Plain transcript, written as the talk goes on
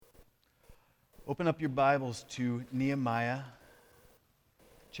Open up your Bibles to Nehemiah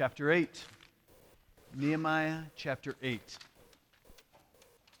chapter 8. Nehemiah chapter 8.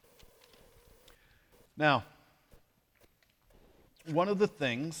 Now, one of the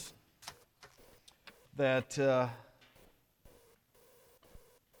things that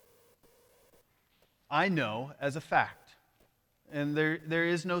I know as a fact, and there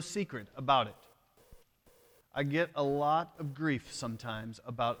is no secret about it, I get a lot of grief sometimes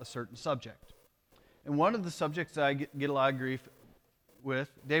about a certain subject. And one of the subjects that I get a lot of grief with,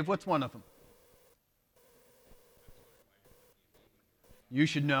 Dave, what's one of them? You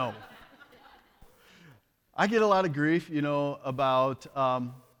should know. I get a lot of grief, about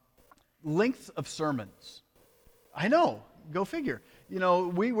lengths of sermons. I know, go figure.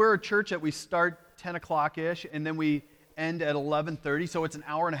 We're a church that we start 10 o'clock-ish, and then we end at 11:30, so it's an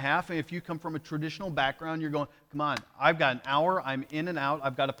hour and a half. And if you come from a traditional background, you're going, come on, I've got an hour, I'm in and out,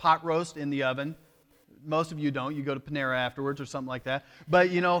 I've got a pot roast in the oven. Most of you don't. You go to Panera afterwards or something like that. But,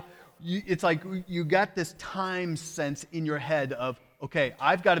 it's like you got this time sense in your head of, okay,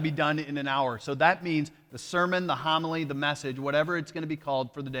 I've got to be done in an hour. So that means the sermon, the homily, the message, whatever it's going to be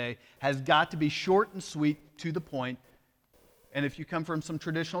called for the day, has got to be short and sweet, to the point. And if you come from some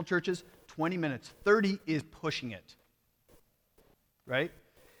traditional churches, 20 minutes, 30 is pushing it. Right?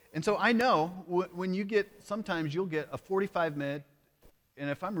 And so I know when sometimes you'll get a 45-minute, and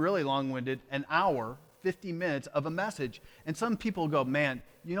if I'm really long-winded, an hour, 50 minutes of a message. And some people go, man,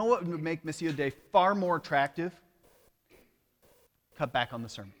 you know what would make Missio Dei far more attractive? Cut back on the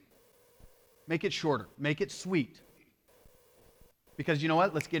sermon. Make it shorter. Make it sweet. Because you know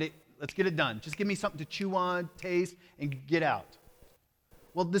what? Let's get it done. Just give me something to chew on, taste, and get out.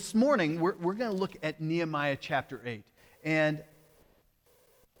 Well, this morning, we're going to look at Nehemiah chapter 8. And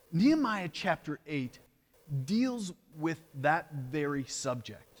Nehemiah chapter 8 deals with that very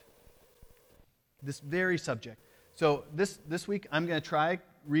subject. This very subject. So this week, I'm going to try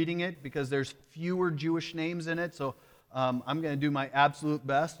reading it because there's fewer Jewish names in it. So I'm going to do my absolute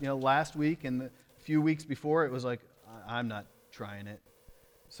best. Last week and the few weeks before, it was like, I'm not trying it.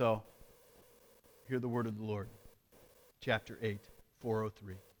 So hear the word of the Lord. Chapter 8,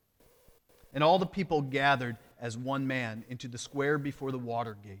 403. And all the people gathered as one man into the square before the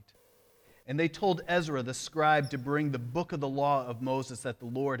water gate. And they told Ezra the scribe to bring the book of the law of Moses that the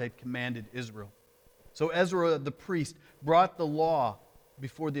Lord had commanded Israel. So Ezra the priest brought the law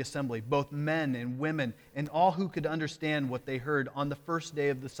before the assembly, both men and women, and all who could understand what they heard on the first day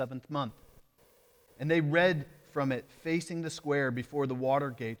of the 7th month. And they read from it facing the square before the water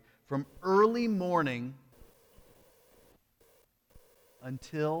gate from early morning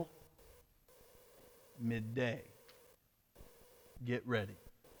until midday. Get ready.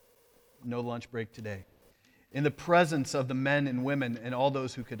 No lunch break today. In the presence of the men and women and all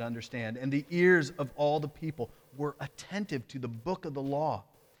those who could understand. And the ears of all the people were attentive to the book of the law.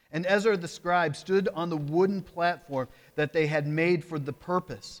 And Ezra the scribe stood on the wooden platform that they had made for the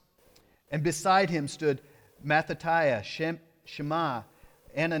purpose. And beside him stood Mattithiah, Shema,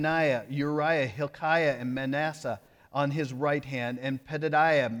 Ananiah, Uriah, Hilkiah, and Manasseh on his right hand, and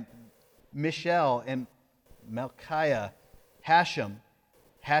Pedadiah, Mishael, and Malchiah, Hashem,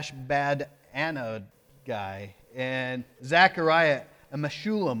 Hashbad, Anagai, and Zechariah and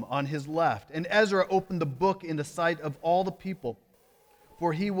Meshullam on his left. And Ezra opened the book in the sight of all the people,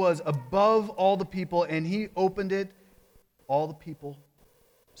 for he was above all the people, and he opened it. All the people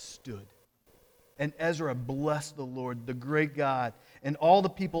stood. And Ezra blessed the Lord, the great God. And all the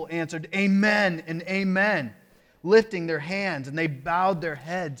people answered, Amen and Amen, lifting their hands, and they bowed their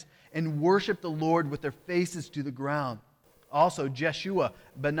heads and worshiped the Lord with their faces to the ground. Also Jeshua,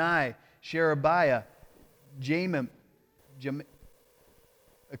 Benai, Sherebiah, Kubab,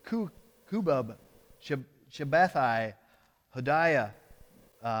 Shabbathai, Hodiah,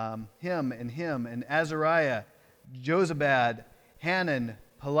 him, and Azariah, Jozabad, Hanan,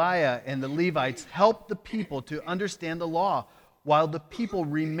 Peliah, and the Levites helped the people to understand the law while the people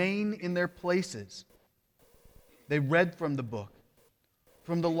remain in their places. They read from the book,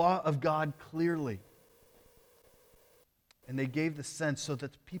 from the law of God clearly. And they gave the sense so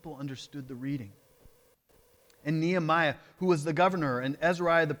that the people understood the reading. And Nehemiah, who was the governor, and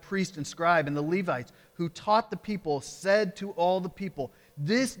Ezra the priest and scribe, and the Levites, who taught the people, said to all the people,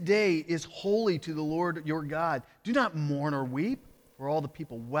 This day is holy to the Lord your God. Do not mourn or weep. For all the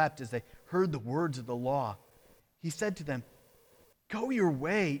people wept as they heard the words of the law. He said to them, Go your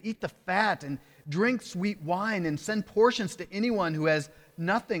way, eat the fat, and drink sweet wine, and send portions to anyone who has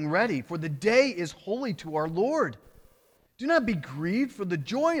nothing ready, for the day is holy to our Lord. Do not be grieved, for the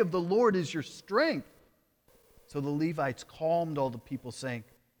joy of the Lord is your strength. So the Levites calmed all the people, saying,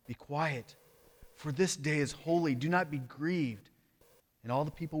 Be quiet, For this day is holy. Do not be grieved. And all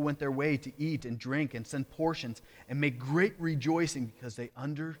the people went their way to eat and drink and send portions and make great rejoicing because they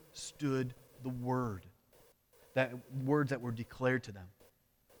understood the word, that words that were declared to them.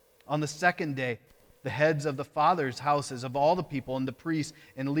 On the second day, the heads of the fathers' houses of all the people and the priests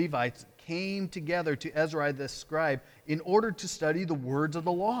and Levites came together to Ezra the scribe in order to study the words of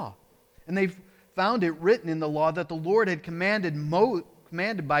the law. And they found it written in the law that the Lord had commanded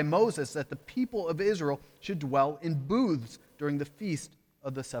by Moses that the people of Israel should dwell in booths during the feast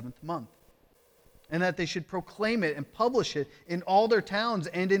of the 7th month, and that they should proclaim it and publish it in all their towns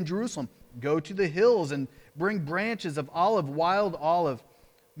and in Jerusalem. Go to the hills and bring branches of olive, wild olive,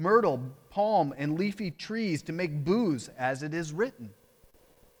 myrtle, palm, and leafy trees to make booths, as it is written.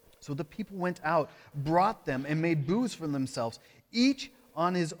 So the people went out, brought them, and made booths for themselves, each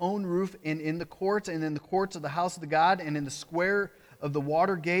on his own roof, and in the courts of the house of the God, and in the square of the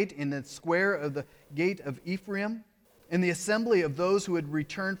water gate, in the square of the gate of Ephraim. In the assembly of those who had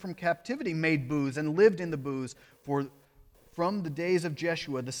returned from captivity made booths and lived in the booths from the days of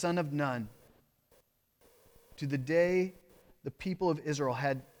Jeshua, the son of Nun, to the day the people of Israel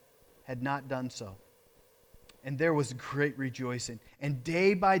had not done so. And there was great rejoicing. And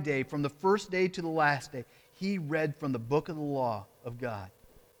day by day, from the first day to the last day, he read from the book of the law of God.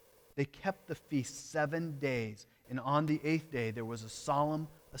 They kept the feast 7 days, and on the 8th day there was a solemn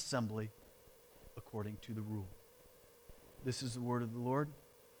assembly according to the rule. This is the word of the Lord.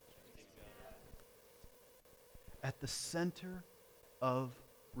 At the center of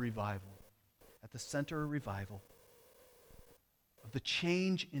revival, of the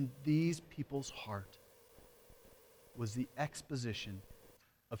change in these people's heart, was the exposition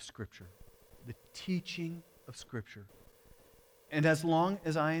of Scripture, the teaching of Scripture. And as long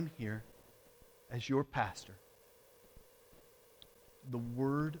as I am here as your pastor, the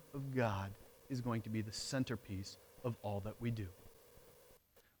Word of God is going to be the centerpiece of all that we do.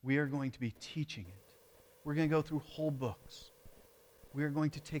 We are going to be teaching it. We're going to go through whole books. We are going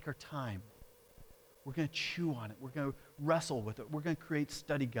to take our time. We're going to chew on it. We're going to wrestle with it. We're going to create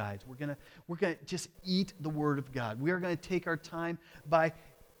study guides. We're going to just eat the Word of God. We are going to take our time by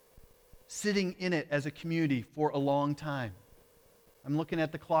sitting in it as a community for a long time. I'm looking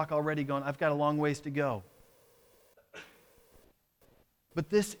at the clock already going, I've got a long ways to go. But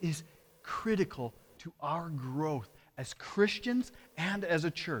this is critical to our growth as Christians and as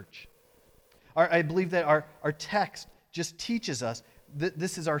a church. I believe that our text just teaches us that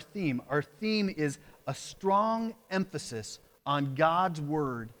this is our theme. Our theme is a strong emphasis on God's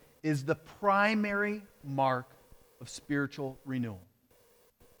Word is the primary mark of spiritual renewal.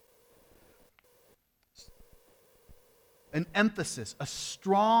 An emphasis, a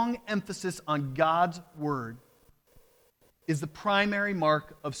strong emphasis on God's Word is the primary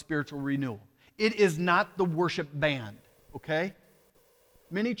mark of spiritual renewal. It is not the worship band, okay?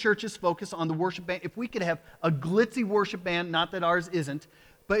 Many churches focus on the worship band. If we could have a glitzy worship band, not that ours isn't,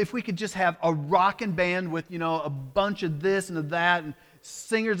 but if we could just have a rockin' band with, a bunch of this and of that, and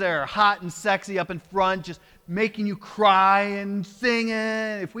singers that are hot and sexy up in front, just making you cry and singing,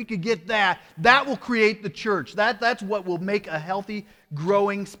 if we could get that, that will create the church. That's what will make a healthy,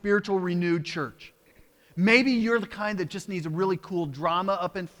 growing, spiritual, renewed church. Maybe you're the kind that just needs a really cool drama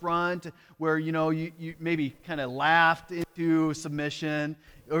up in front where, you maybe kind of laughed into submission.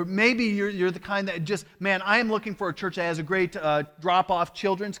 Or maybe you're the kind that just, I am looking for a church that has a great drop-off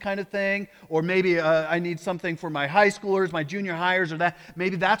children's kind of thing. Or maybe I need something for my high schoolers, my junior hires, or that.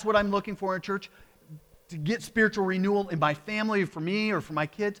 Maybe that's what I'm looking for in a church to get spiritual renewal in my family, for me, or for my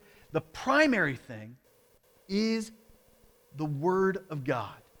kids. The primary thing is the Word of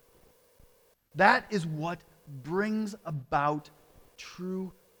God. That is what brings about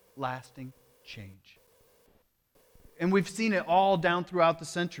true, lasting change. And we've seen it all down throughout the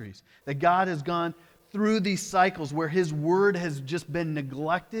centuries, that God has gone through these cycles where His Word has just been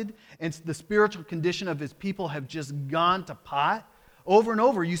neglected and the spiritual condition of His people have just gone to pot. Over and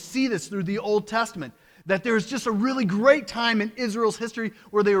over, you see this through the Old Testament, that there's just a really great time in Israel's history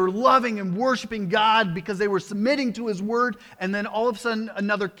where they were loving and worshiping God because they were submitting to His Word, and then all of a sudden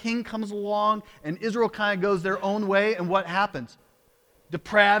another king comes along and Israel kind of goes their own way, and what happens?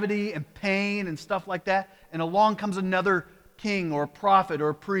 Depravity and pain and stuff like that, and along comes another king or a prophet or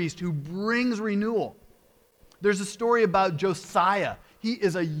a priest who brings renewal. There's a story about Josiah. He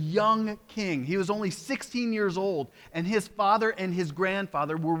is a young king. He was only 16 years old, and his father and his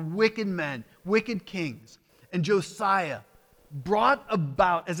grandfather were wicked men, wicked kings. And Josiah brought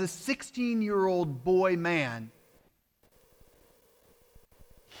about, as a 16-year-old boy man,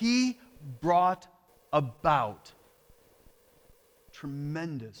 he brought about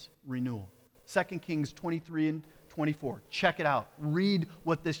tremendous renewal. 2 Kings 23 and 24. Check it out. Read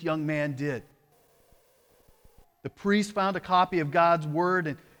what this young man did. The priest found a copy of God's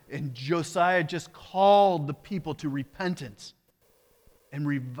word, and Josiah just called the people to repentance. And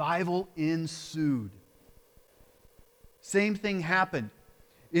revival ensued. Same thing happened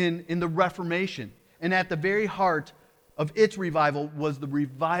in the Reformation. And at the very heart of its revival was the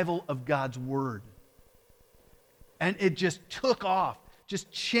revival of God's word. And it just took off,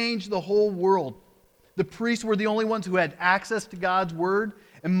 just changed the whole world. The priests were the only ones who had access to God's word,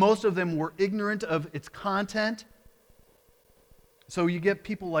 and most of them were ignorant of its content. So you get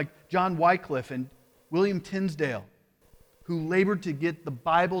people like John Wycliffe and William Tinsdale, who labored to get the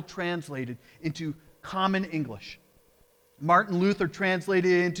Bible translated into common English. Martin Luther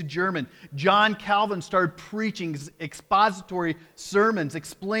translated it into German. John Calvin started preaching expository sermons,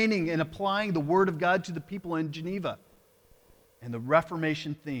 explaining and applying the Word of God to the people in Geneva. And the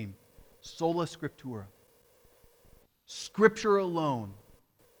Reformation theme, sola scriptura, Scripture alone,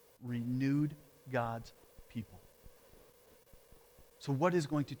 renewed God's people. So what is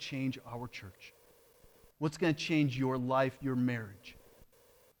going to change our church? What's going to change your life, your marriage?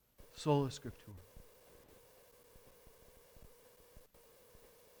 Sola scriptura.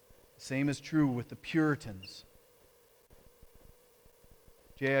 Same is true with the Puritans.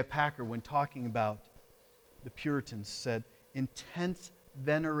 J.I. Packer, when talking about the Puritans, said, intense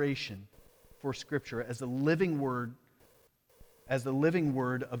veneration for Scripture as the living word of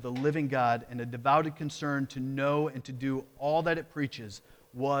the living God, and a devoted concern to know and to do all that it preaches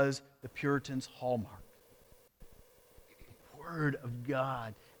was the Puritans' hallmark. The Word of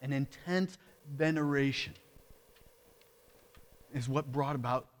God, an intense veneration, is what brought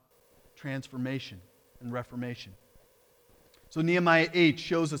about transformation and reformation. So Nehemiah 8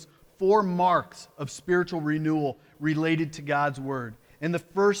 shows us 4 marks of spiritual renewal related to God's Word. And the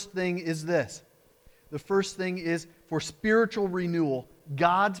first thing is this. The first thing is, for spiritual renewal,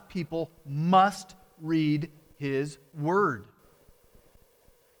 God's people must read His Word.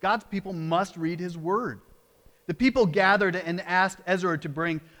 God's people must read His Word. The people gathered and asked Ezra to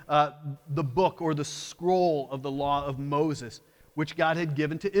bring the book or the scroll of the law of Moses, which God had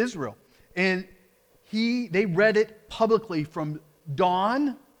given to Israel. And they read it publicly from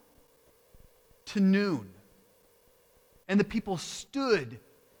dawn to noon. And the people stood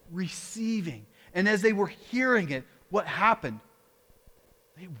receiving. And as they were hearing it, what happened?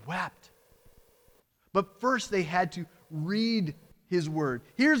 They wept. But first they had to read His Word.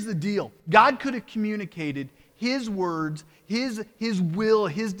 Here's the deal. God could have communicated His words, His will,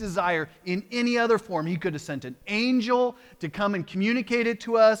 His desire in any other form. He could have sent an angel to come and communicate it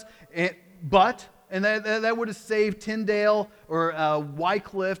to us, but that would have saved Tyndale or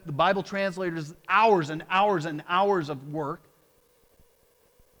Wycliffe, the Bible translators, hours and hours and hours of work.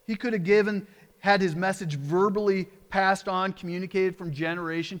 He could have had His message verbally passed on, communicated from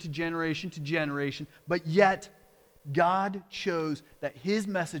generation to generation to generation, but yet God chose that His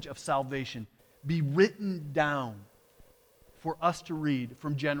message of salvation be written down for us to read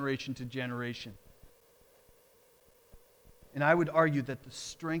from generation to generation. And I would argue that the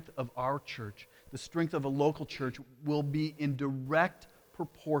strength of our church, the strength of a local church, will be in direct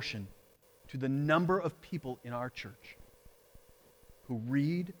proportion to the number of people in our church who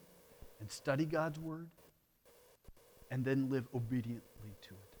read and study God's Word and then live obediently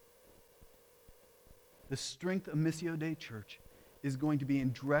to it. The strength of Missio Dei Church is going to be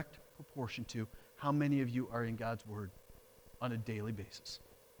in direct proportion to how many of you are in God's Word on a daily basis.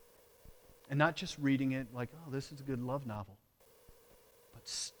 And not just reading it like, oh, this is a good love novel, but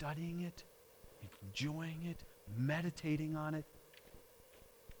studying it, enjoying it, meditating on it,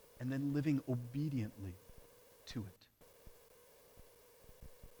 and then living obediently to it.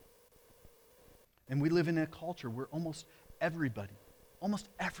 And we live in a culture where almost everybody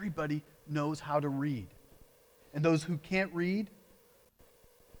knows how to read. And those who can't read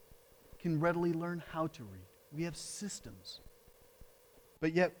can readily learn how to read. We have systems.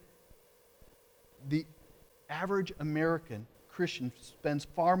 But yet, the average American Christian spends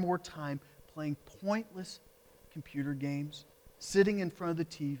far more time playing pointless computer games, sitting in front of the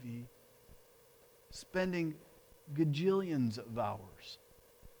TV, spending gajillions of hours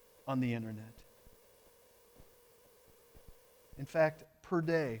on the internet. In fact, per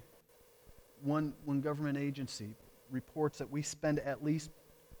day, one government agency reports that we spend at least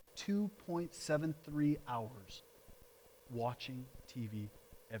 2.73 hours watching TV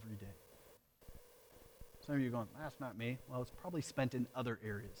every day. Some of you are going, that's not me. Well, it's probably spent in other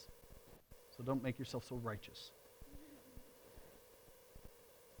areas. So don't make yourself so righteous.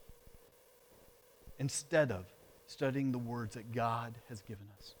 Instead of studying the words that God has given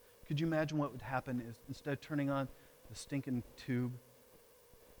us, Could you imagine what would happen is instead of turning on the stinking tube,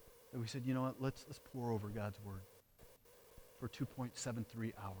 that we said, you know what, let's pour over God's word for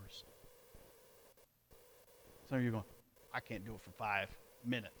 2.73 hours. Some of you are going, I can't do it for 5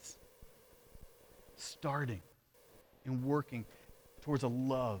 minutes. Starting and working towards a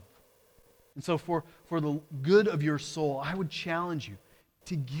love. And so for the good of your soul, I would challenge you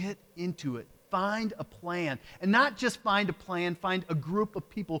to get into it. Find a plan. And not just find a plan, find a group of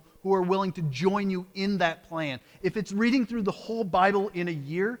people who are willing to join you in that plan. If it's reading through the whole Bible in a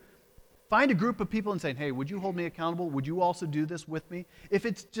year, find a group of people and say, hey, would you hold me accountable? Would you also do this with me? If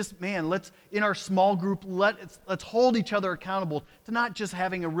it's just, man, let's, in our small group, let's hold each other accountable to not just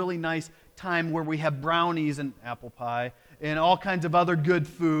having a really nice time where we have brownies and apple pie and all kinds of other good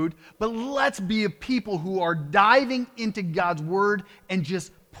food, but let's be a people who are diving into God's word and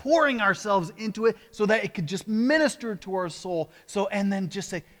just pouring ourselves into it so that it could just minister to our soul. So, and then just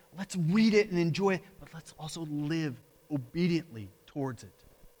say, let's read it and enjoy it, but let's also live obediently towards it.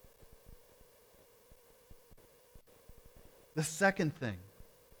 The second thing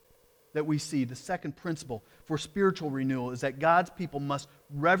that we see, the second principle for spiritual renewal, is that God's people must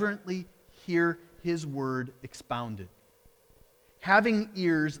reverently hear His word expounded. Having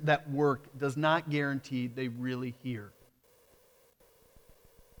ears that work does not guarantee they really hear.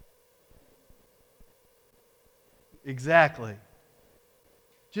 Exactly.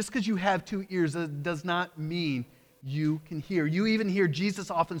 Just because you have 2 ears does not mean you can hear. You even hear Jesus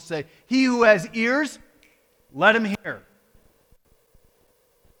often say, he who has ears, let him hear.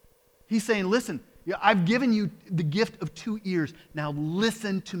 He's saying, listen, I've given you the gift of 2 ears. Now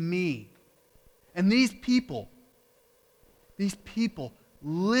listen to me. And these people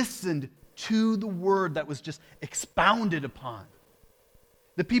listened to the word that was just expounded upon.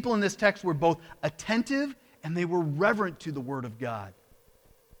 The people in this text were both attentive and they were reverent to the word of God.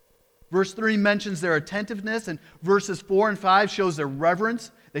 Verse 3 mentions their attentiveness, and verses 4 and 5 shows their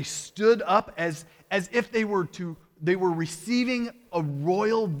reverence. They stood up as if they were receiving a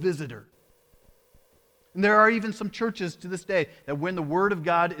royal visitor. And there are even some churches to this day that when the word of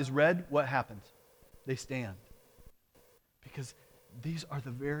God is read, what happens? They stand. Because these are the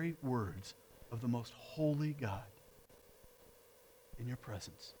very words of the most holy God in your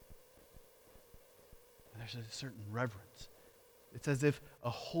presence. And there's a certain reverence. It's as if a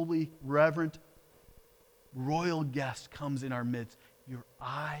holy, reverent, royal guest comes in our midst. Your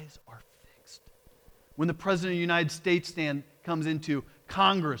eyes are fixed. When the President of the United States comes into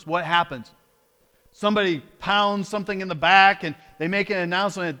Congress, what happens? Somebody pounds something in the back and they make an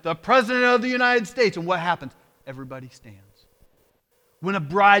announcement, the President of the United States. And what happens? Everybody stands. When a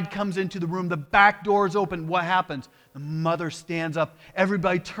bride comes into the room, the back door is open. What happens? The mother stands up.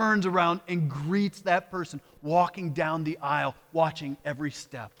 Everybody turns around and greets that person walking down the aisle, watching every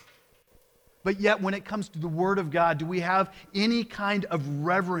step. But yet, when it comes to the Word of God, do we have any kind of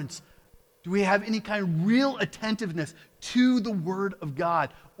reverence? Do we have any kind of real attentiveness to the Word of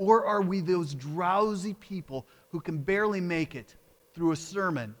God? Or are we those drowsy people who can barely make it through a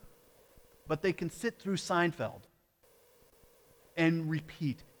sermon, but they can sit through Seinfeld and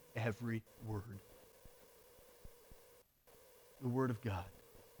repeat every word? The Word of God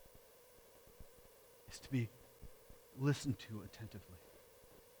is to be listened to attentively.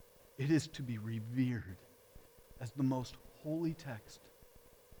 It is to be revered as the most holy text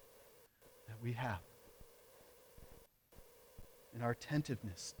that we have. And our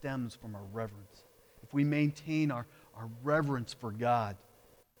attentiveness stems from our reverence. If we maintain our reverence for God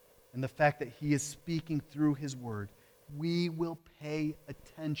and the fact that He is speaking through His Word, we will pay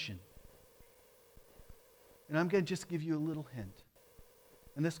attention. And I'm going to just give you a little hint.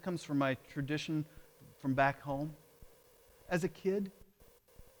 And this comes from my tradition from back home. As a kid,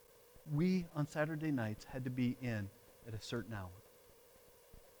 we on Saturday nights had to be in at a certain hour.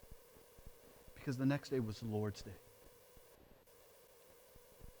 Because the next day was the Lord's Day.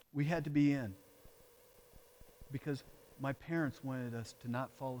 We had to be in because my parents wanted us to not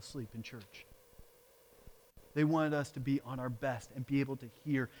fall asleep in church. They wanted us to be on our best and be able to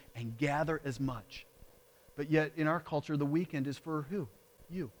hear and gather as much. But yet, in our culture, the weekend is for who?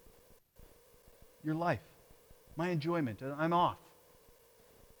 You. Your life. My enjoyment. I'm off.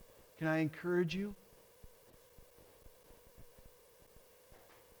 Can I encourage you?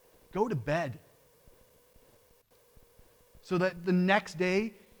 Go to bed. So that the next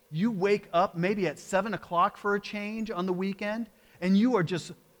day, you wake up maybe at 7 o'clock for a change on the weekend, and you are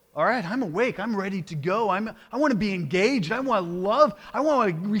just, all right, I'm awake. I'm ready to go. I want to be engaged. I want to love. I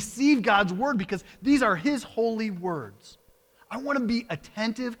want to receive God's word because these are His holy words. I want to be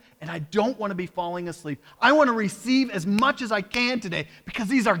attentive, and I don't want to be falling asleep. I want to receive as much as I can today because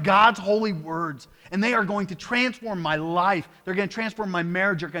these are God's holy words, and they are going to transform my life. They're going to transform my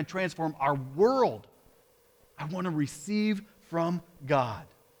marriage. They're going to transform our world. I want to receive from God.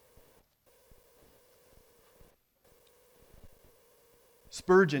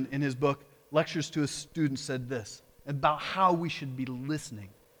 Spurgeon, in his book, Lectures to His Students, said this about how we should be listening.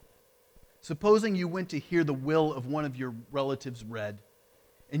 Supposing you went to hear the will of one of your relatives read,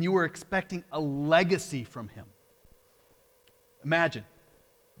 and you were expecting a legacy from him. Imagine,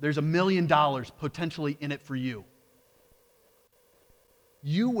 there's $1 million potentially in it for you.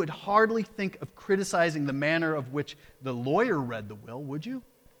 You would hardly think of criticizing the manner of which the lawyer read the will, would you?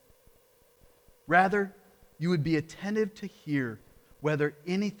 Rather, you would be attentive to hear whether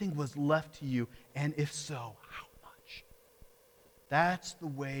anything was left to you, and if so, how much. That's the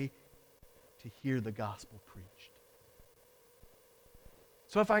way to hear the gospel preached.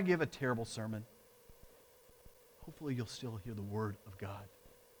 So if I give a terrible sermon, hopefully you'll still hear the word of God.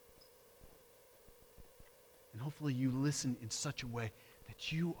 And hopefully you listen in such a way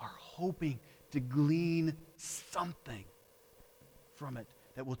that you are hoping to glean something from it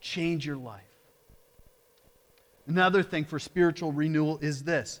that will change your life. Another thing for spiritual renewal is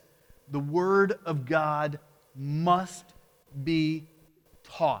this: the Word of God must be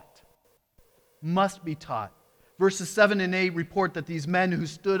taught. Must be taught. Verses 7 and 8 report that these men who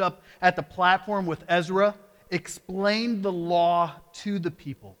stood up at the platform with Ezra explained the law to the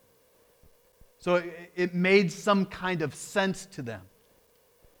people. So it made some kind of sense to them.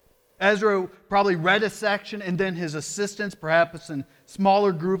 Ezra probably read a section, and then his assistants, perhaps in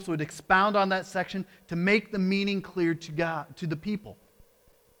smaller groups, would expound on that section to make the meaning clear to God, to the people.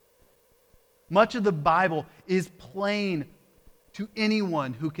 Much of the Bible is plain to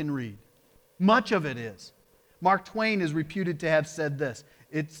anyone who can read. Much of it is. Mark Twain is reputed to have said this: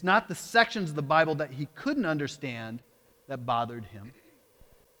 it's not the sections of the Bible that he couldn't understand that bothered him.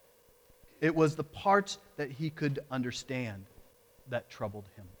 It was the parts that he could understand that troubled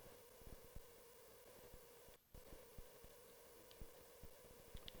him.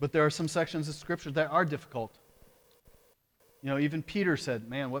 But there are some sections of Scripture that are difficult. You know, even Peter said,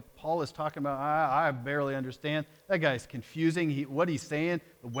 man, what Paul is talking about, I barely understand. That guy's confusing. What he's saying,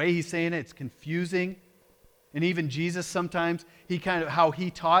 the way he's saying it, it's confusing. And even Jesus sometimes, he kind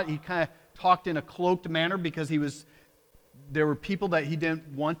of talked in a cloaked manner because there were people that he didn't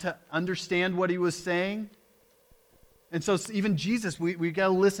want to understand what he was saying. And so even Jesus, we got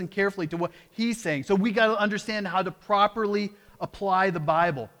to listen carefully to what he's saying. So we got to understand how to properly apply the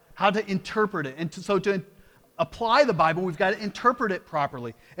Bible, how to interpret it. And so to apply the Bible, we've got to interpret it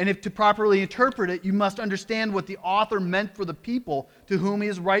properly. And if to properly interpret it, you must understand what the author meant for the people to whom he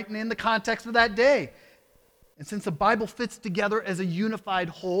is writing in the context of that day. And since the Bible fits together as a unified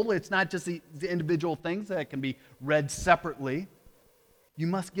whole, it's not just the individual things that can be read separately. You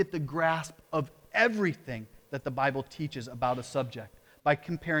must get the grasp of everything that the Bible teaches about a subject by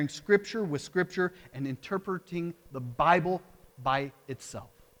comparing Scripture with Scripture and interpreting the Bible by itself.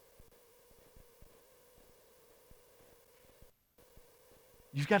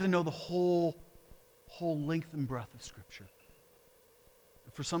 You've got to know the whole length and breadth of Scripture.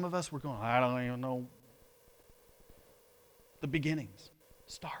 For some of us, we're going, I don't even know the beginnings.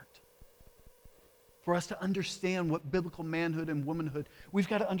 Start. For us to understand what biblical manhood and womanhood, we've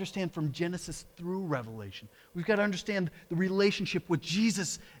got to understand from Genesis through Revelation. We've got to understand the relationship with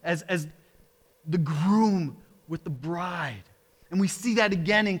Jesus as the groom with the bride. And we see that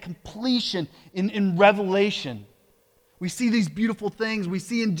again in completion in Revelation. We see these beautiful things. We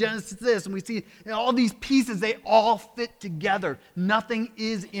see in Genesis this, and we see in all these pieces, they all fit together. Nothing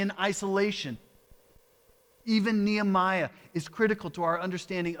is in isolation. Even Nehemiah is critical to our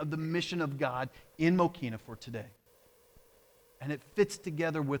understanding of the mission of God in Mokina for today. And it fits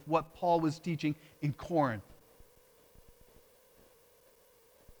together with what Paul was teaching in Corinth.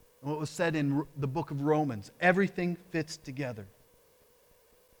 And what was said in the book of Romans. Everything fits together.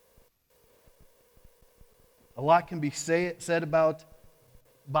 A lot can be said about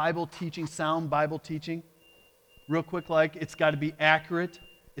Bible teaching, sound Bible teaching. Real quick, it's got to be accurate,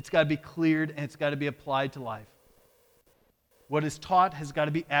 it's got to be cleared, and it's got to be applied to life. What is taught has got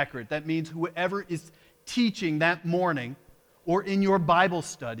to be accurate. That means whoever is teaching that morning or in your Bible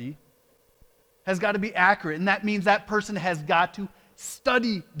study has got to be accurate. And that means that person has got to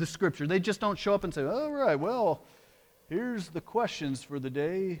study the Scripture. They just don't show up and say, all right, well, here's the questions for the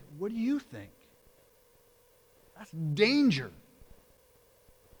day. What do you think? That's danger.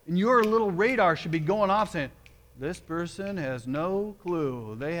 And your little radar should be going off saying, this person has no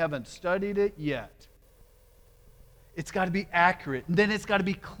clue. They haven't studied it yet. It's got to be accurate, and then it's got to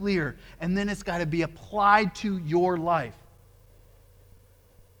be clear, and then it's got to be applied to your life.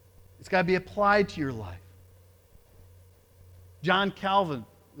 It's got to be applied to your life. John Calvin,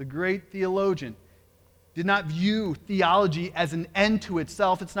 the great theologian, did not view theology as an end to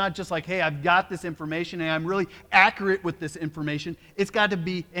itself. It's not just like, hey, I've got this information and I'm really accurate with this information. It's got to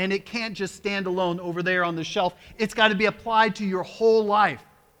be, and it can't just stand alone over there on the shelf. It's got to be applied to your whole life.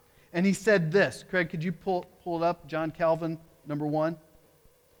 And he said this. Craig, could you pull it up? John Calvin, number 1.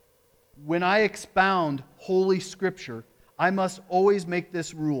 When I expound Holy Scripture, I must always make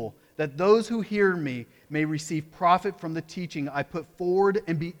this rule, that those who hear me may receive profit from the teaching I put forward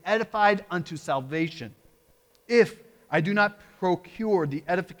and be edified unto salvation. If I do not procure the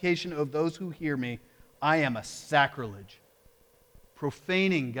edification of those who hear me, I am a sacrilege,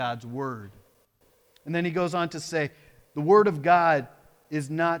 profaning God's word. And then he goes on to say, the word of God is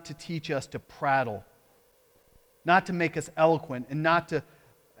not to teach us to prattle, not to make us eloquent, and not to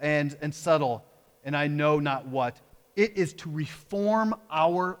and subtle, and I know not what. It is to reform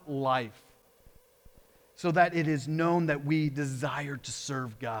our life so that it is known that we desire to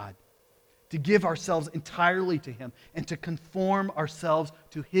serve God, to give ourselves entirely to Him, and to conform ourselves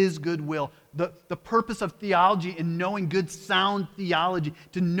to His good will. The purpose of theology and knowing good, sound theology,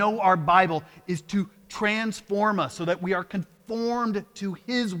 to know our Bible, is to transform us so that we are conformed to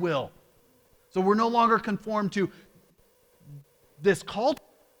His will. So we're no longer conformed to this culture.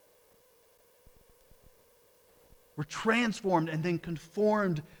 We're transformed and then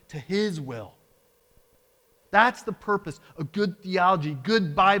conformed to His will. That's the purpose of good theology,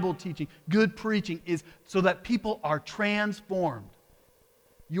 good Bible teaching, good preaching, is so that people are transformed.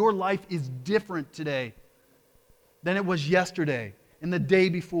 Your life is different today than it was yesterday and the day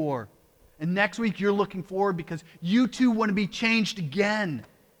before. And next week you're looking forward because you too want to be changed again.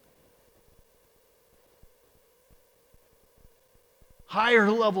 Higher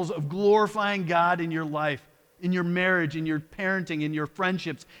levels of glorifying God in your life, in your marriage, in your parenting, in your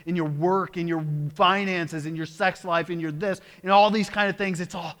friendships, in your work, in your finances, in your sex life, in your this, and all these kind of things.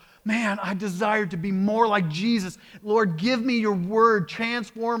 It's all, man, I desire to be more like Jesus. Lord, give me your word,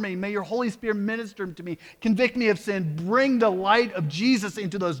 transform me. May your Holy Spirit minister to me, convict me of sin, bring the light of Jesus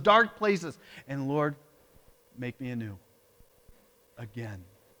into those dark places. And Lord, make me anew again.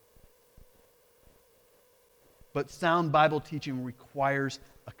 But sound Bible teaching requires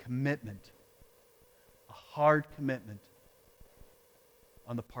a commitment. Hard commitment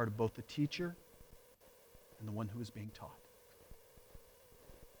on the part of both the teacher and the one who is being taught.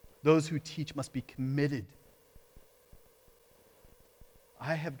 Those who teach must be committed.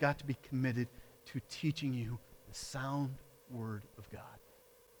 I have got to be committed to teaching you the sound word of God.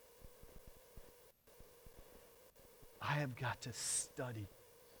 I have got to study.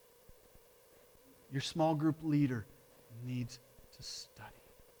 Your small group leader needs to study.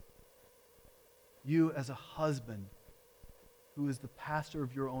 You as a husband who is the pastor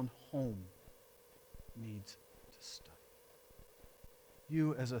of your own home needs to study.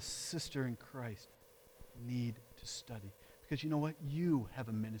 You as a sister in Christ need to study. Because you know what? You have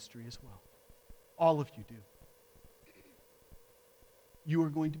a ministry as well. All of you do. You are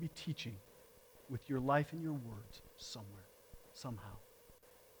going to be teaching with your life and your words somewhere, somehow,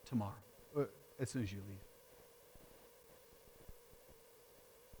 tomorrow, or as soon as you leave.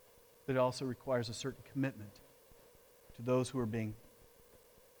 But it also requires a certain commitment to those who are being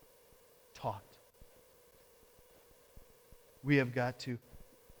taught. We have got to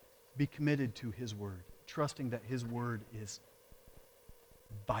be committed to His word, trusting that His word is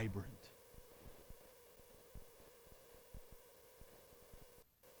vibrant.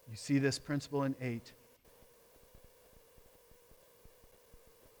 You see this principle in 8.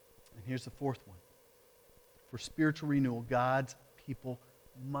 And here's the fourth one. For spiritual renewal, God's people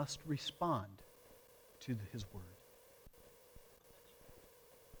must respond to His word.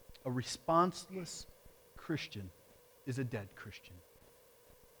 A responseless Christian is a dead Christian.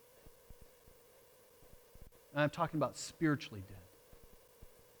 And I'm talking about spiritually dead.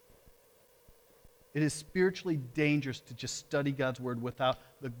 It is spiritually dangerous to just study God's word without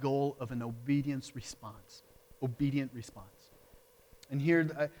the goal of an obedient response. And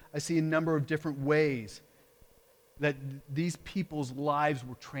here I see a number of different ways that these people's lives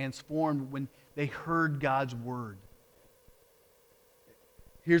were transformed when they heard God's word.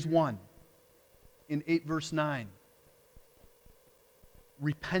 Here's one. In 8 verse 9.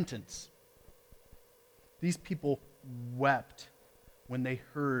 Repentance. These people wept when they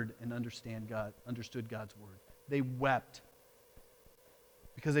heard and understood God's word. They wept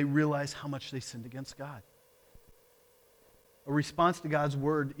because they realized how much they sinned against God. A response to God's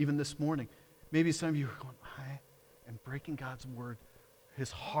word even this morning. Maybe some of you are going, I and breaking God's word, his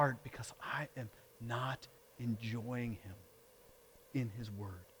heart, because I am not enjoying him in his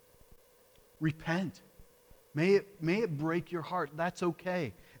word. Repent. May it break your heart. That's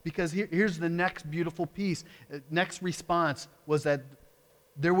okay. Because here's the next beautiful piece. Next response was that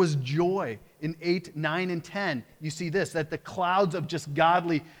there was joy in 8, 9, and 10. You see this, that the clouds of just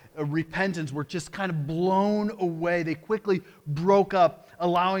godly repentance were just kind of blown away. They quickly broke up,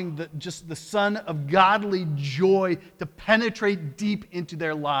 allowing the sun of godly joy to penetrate deep into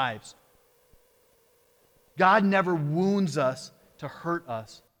their lives. God never wounds us to hurt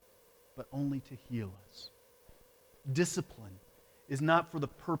us, but only to heal us. Discipline is not for the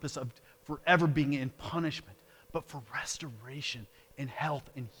purpose of forever being in punishment, but for restoration and health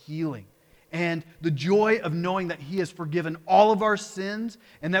and healing. And the joy of knowing that he has forgiven all of our sins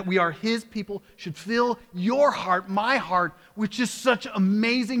and that we are his people should fill your heart, my heart, with just such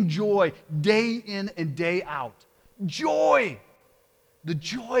amazing joy day in and day out. Joy! The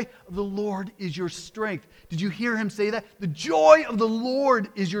joy of the Lord is your strength. Did you hear him say that? The joy of the Lord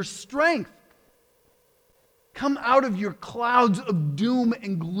is your strength. Come out of your clouds of doom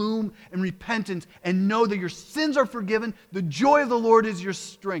and gloom and repentance and know that your sins are forgiven. The joy of the Lord is your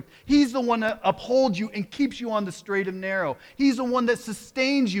strength. He's the one that upholds you and keeps you on the straight and narrow. He's the one that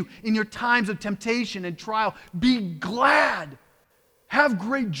sustains you in your times of temptation and trial. Be glad. Have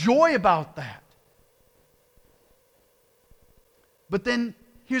great joy about that. But then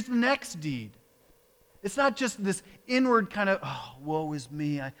here's the next deed. It's not just this inward kind of, oh, woe is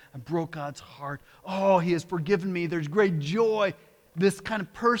me, I broke God's heart. Oh, he has forgiven me. There's great joy. This kind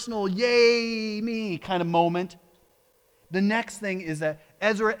of personal, yay, me kind of moment. The next thing is that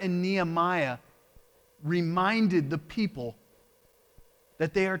Ezra and Nehemiah reminded the people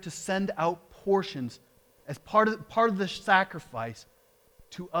that they are to send out portions as part of the sacrifice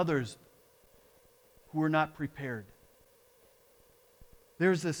to others who are not prepared.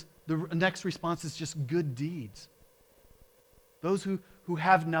 There's this. The next response is just good deeds. Those who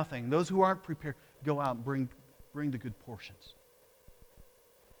have nothing, those who aren't prepared, go out and bring the good portions.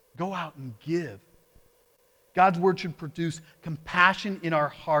 Go out and give. God's word should produce compassion in our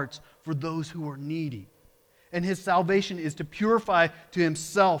hearts for those who are needy. And his salvation is to purify to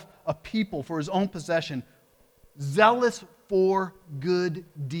himself a people for his own possession, zealous for good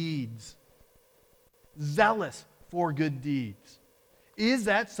deeds. Zealous for good deeds. Is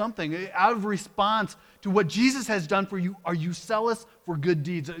that something, out of response to what Jesus has done for you, are you zealous for good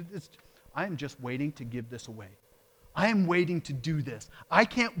deeds? I am just waiting to give this away. I am waiting to do this. I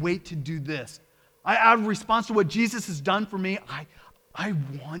can't wait to do this. Out of response to what Jesus has done for me, I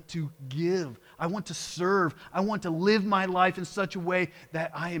want to give. I want to serve. I want to live my life in such a way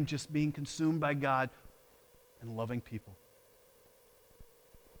that I am just being consumed by God and loving people.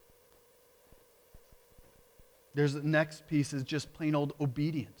 There's the next piece is just plain old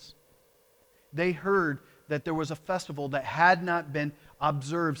obedience. They heard that there was a festival that had not been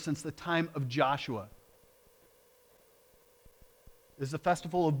observed since the time of Joshua. It's the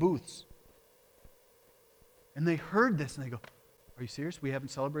Festival of Booths. And they heard this and they go, are you serious? We haven't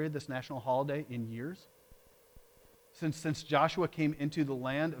celebrated this national holiday in years? Since Joshua came into the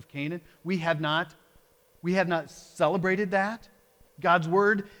land of Canaan, we have not celebrated that. God's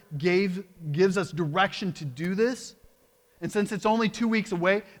word gives us direction to do this. And since it's only 2 weeks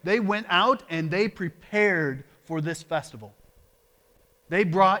away, they went out and they prepared for this festival. They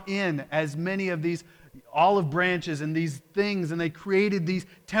brought in as many of these olive branches and these things, and they created these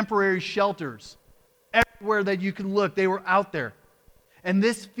temporary shelters. Everywhere that you could look, they were out there. And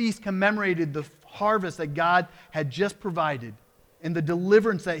this feast commemorated the harvest that God had just provided and the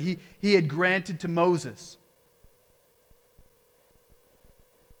deliverance that he had granted to Moses.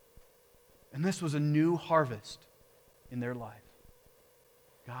 And this was a new harvest in their life.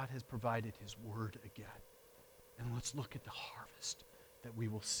 God has provided his word again. And let's look at the harvest that we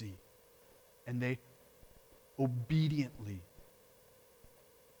will see. And they obediently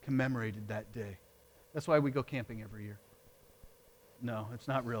commemorated that day. That's why we go camping every year. No, it's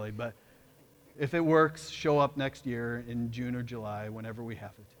not really, but if it works, show up next year in June or July, whenever we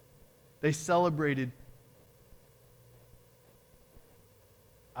have it. They celebrated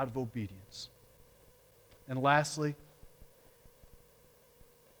out of obedience. And lastly,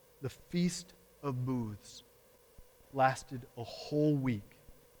 the Feast of Booths lasted a whole week.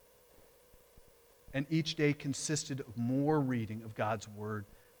 And each day consisted of more reading of God's word,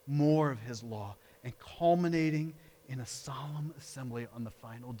 more of his law, and culminating in a solemn assembly on the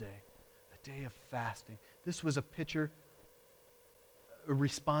final day, a day of fasting. This was a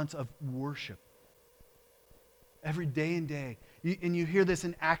response of worship. Every day and day. And you hear this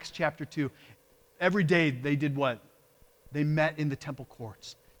in Acts chapter 2. Every day they did what? They met in the temple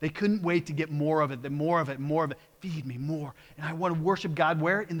courts. They couldn't wait to get more of it, more of it, more of it. Feed me more. And I want to worship God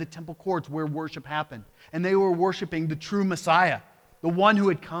where? In the temple courts where worship happened. And they were worshiping the true Messiah, the one who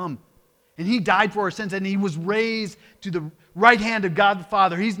had come. And he died for our sins, and he was raised to the right hand of God the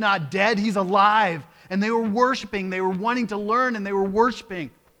Father. He's not dead, he's alive. And they were worshiping. They were wanting to learn, and they were worshiping.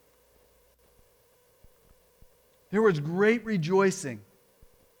 There was great rejoicing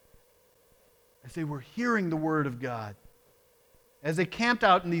as they were hearing the word of God. As they camped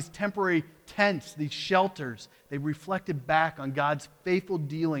out in these temporary tents, these shelters, they reflected back on God's faithful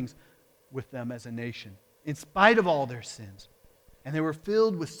dealings with them as a nation, in spite of all their sins. And they were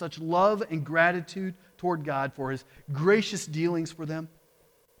filled with such love and gratitude toward God for his gracious dealings for them.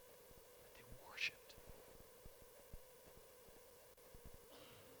 They worshiped.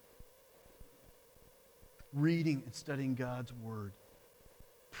 Reading and studying God's word.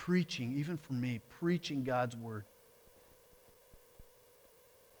 Preaching, even for me, preaching God's word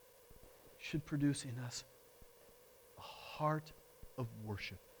should produce in us a heart of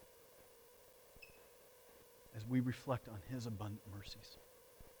worship as we reflect on his abundant mercies.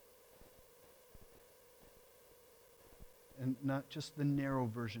 And not just the narrow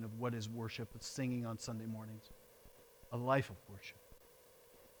version of what is worship, but singing on Sunday mornings. A life of worship.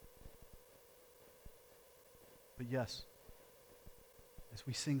 But yes, as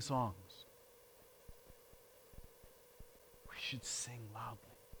we sing songs, we should sing loudly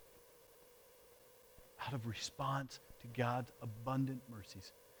out of response to God's abundant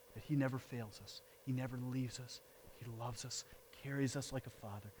mercies, that he never fails us. He never leaves us. He loves us, carries us like a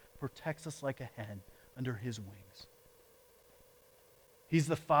father, protects us like a hen under his wings. He's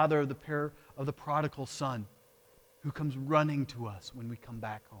the father of the prodigal son who comes running to us when we come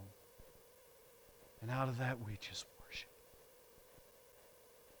back home. And out of that, we just worship.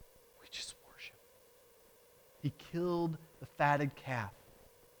 We just worship. He killed the fatted calf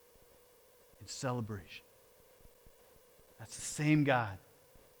in celebration. That's the same God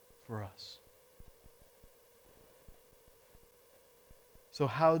for us. So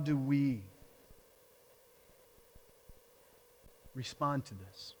how do we respond to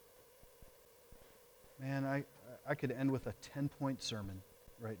this? Man, I could end with a 10-point sermon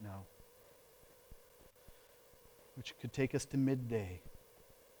right now, which could take us to midday.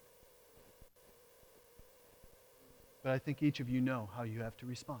 But I think each of you know how you have to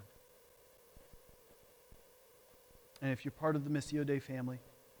respond. And if you're part of the Missio Dei family,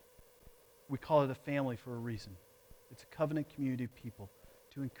 we call it a family for a reason. It's a covenant community of people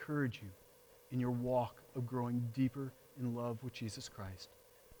to encourage you in your walk of growing deeper in love with Jesus Christ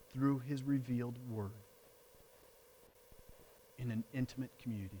through his revealed word in an intimate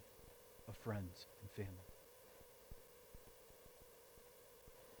community of friends and family.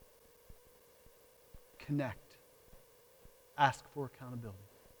 Connect. Ask for accountability.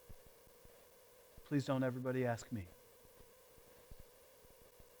 Please don't everybody ask me.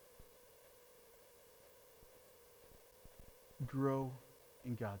 Grow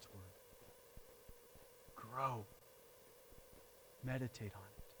in God's word. Grow. Meditate on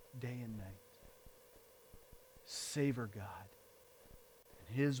it day and night. Savor God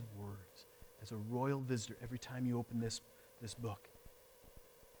and his words as a royal visitor. Every time you open this book,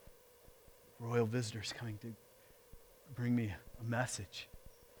 royal visitor's coming to bring me a message.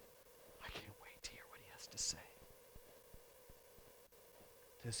 I can't wait to hear what he has to say.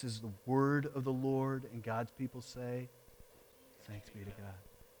 This is the word of the Lord, and God's people say, thanks be to God.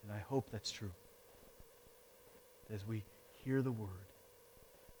 And I hope that's true. As we hear the word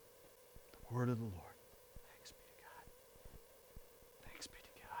of the Lord, thanks be to God. Thanks be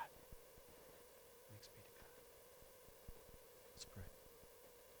to God. Thanks be to God. Let's pray.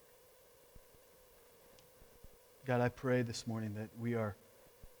 God, I pray this morning that we are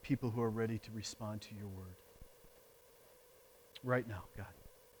people who are ready to respond to your word. Right now, God.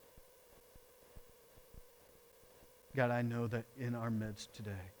 God, I know that in our midst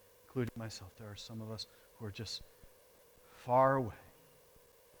today, including myself, there are some of us who are just far away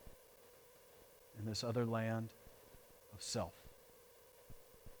in this other land of self.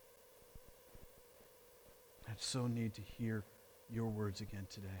 I so need to hear your words again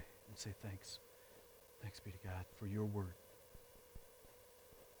today and say thanks. Thanks be to God for your word.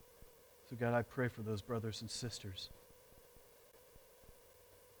 So God, I pray for those brothers and sisters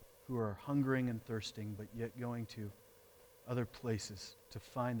who are hungering and thirsting, but yet going to other places to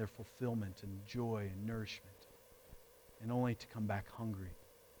find their fulfillment and joy and nourishment, and only to come back hungry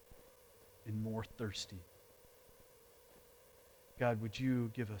and more thirsty. God, would you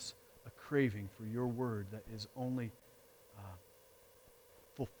give us a craving for your word that is only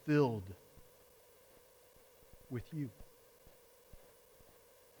fulfilled with you?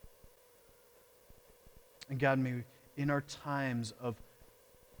 And God, may in our times of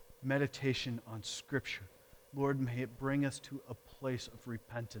meditation on Scripture, Lord, may it bring us to a place of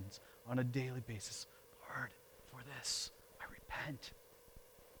repentance on a daily basis. Lord, for this, I repent.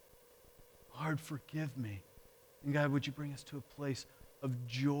 Lord, forgive me. And God, would you bring us to a place of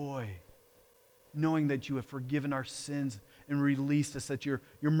joy, knowing that you have forgiven our sins and released us, that your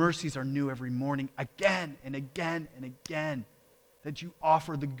mercies are new every morning, again and again and again, that you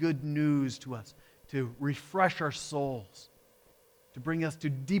offer the good news to us to refresh our souls, to bring us to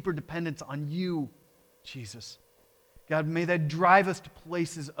deeper dependence on you, Jesus. God, may that drive us to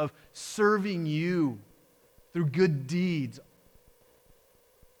places of serving you through good deeds,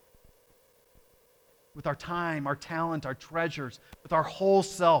 with our time, our talent, our treasures, with our whole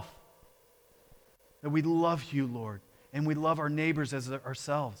self. That we love you, Lord, and we love our neighbors as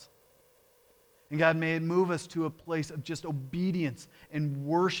ourselves. And God, may it move us to a place of just obedience and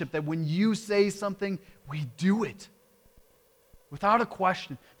worship, that when you say something, we do it without a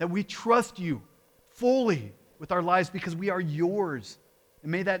question, that we trust you fully with our lives because we are yours.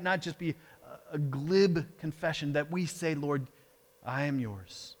 And may that not just be a glib confession, that we say, Lord, I am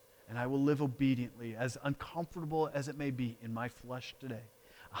yours, and I will live obediently, as uncomfortable as it may be in my flesh today.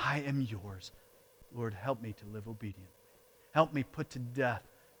 I am yours. Lord, help me to live obediently. Help me put to death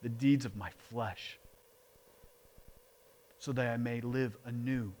the deeds of my flesh, so that I may live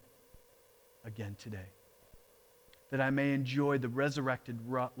anew again today. That I may enjoy the resurrected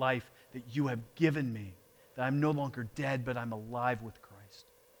life that you have given me. That I'm no longer dead, but I'm alive with Christ.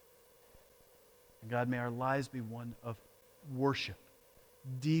 And God, may our lives be one of worship.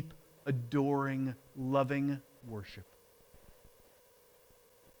 Deep, adoring, loving worship.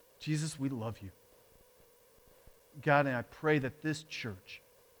 Jesus, we love you. God, and I pray that this church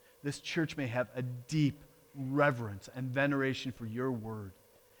may have a deep reverence and veneration for your word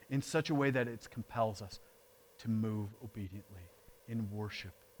in such a way that it compels us to move obediently in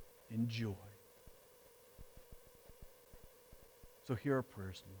worship, in joy. So hear our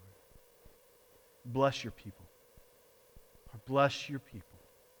prayers, Lord. Bless your people. Bless your people.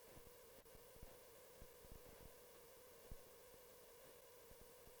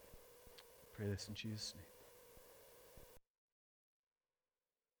 Pray this in Jesus' name.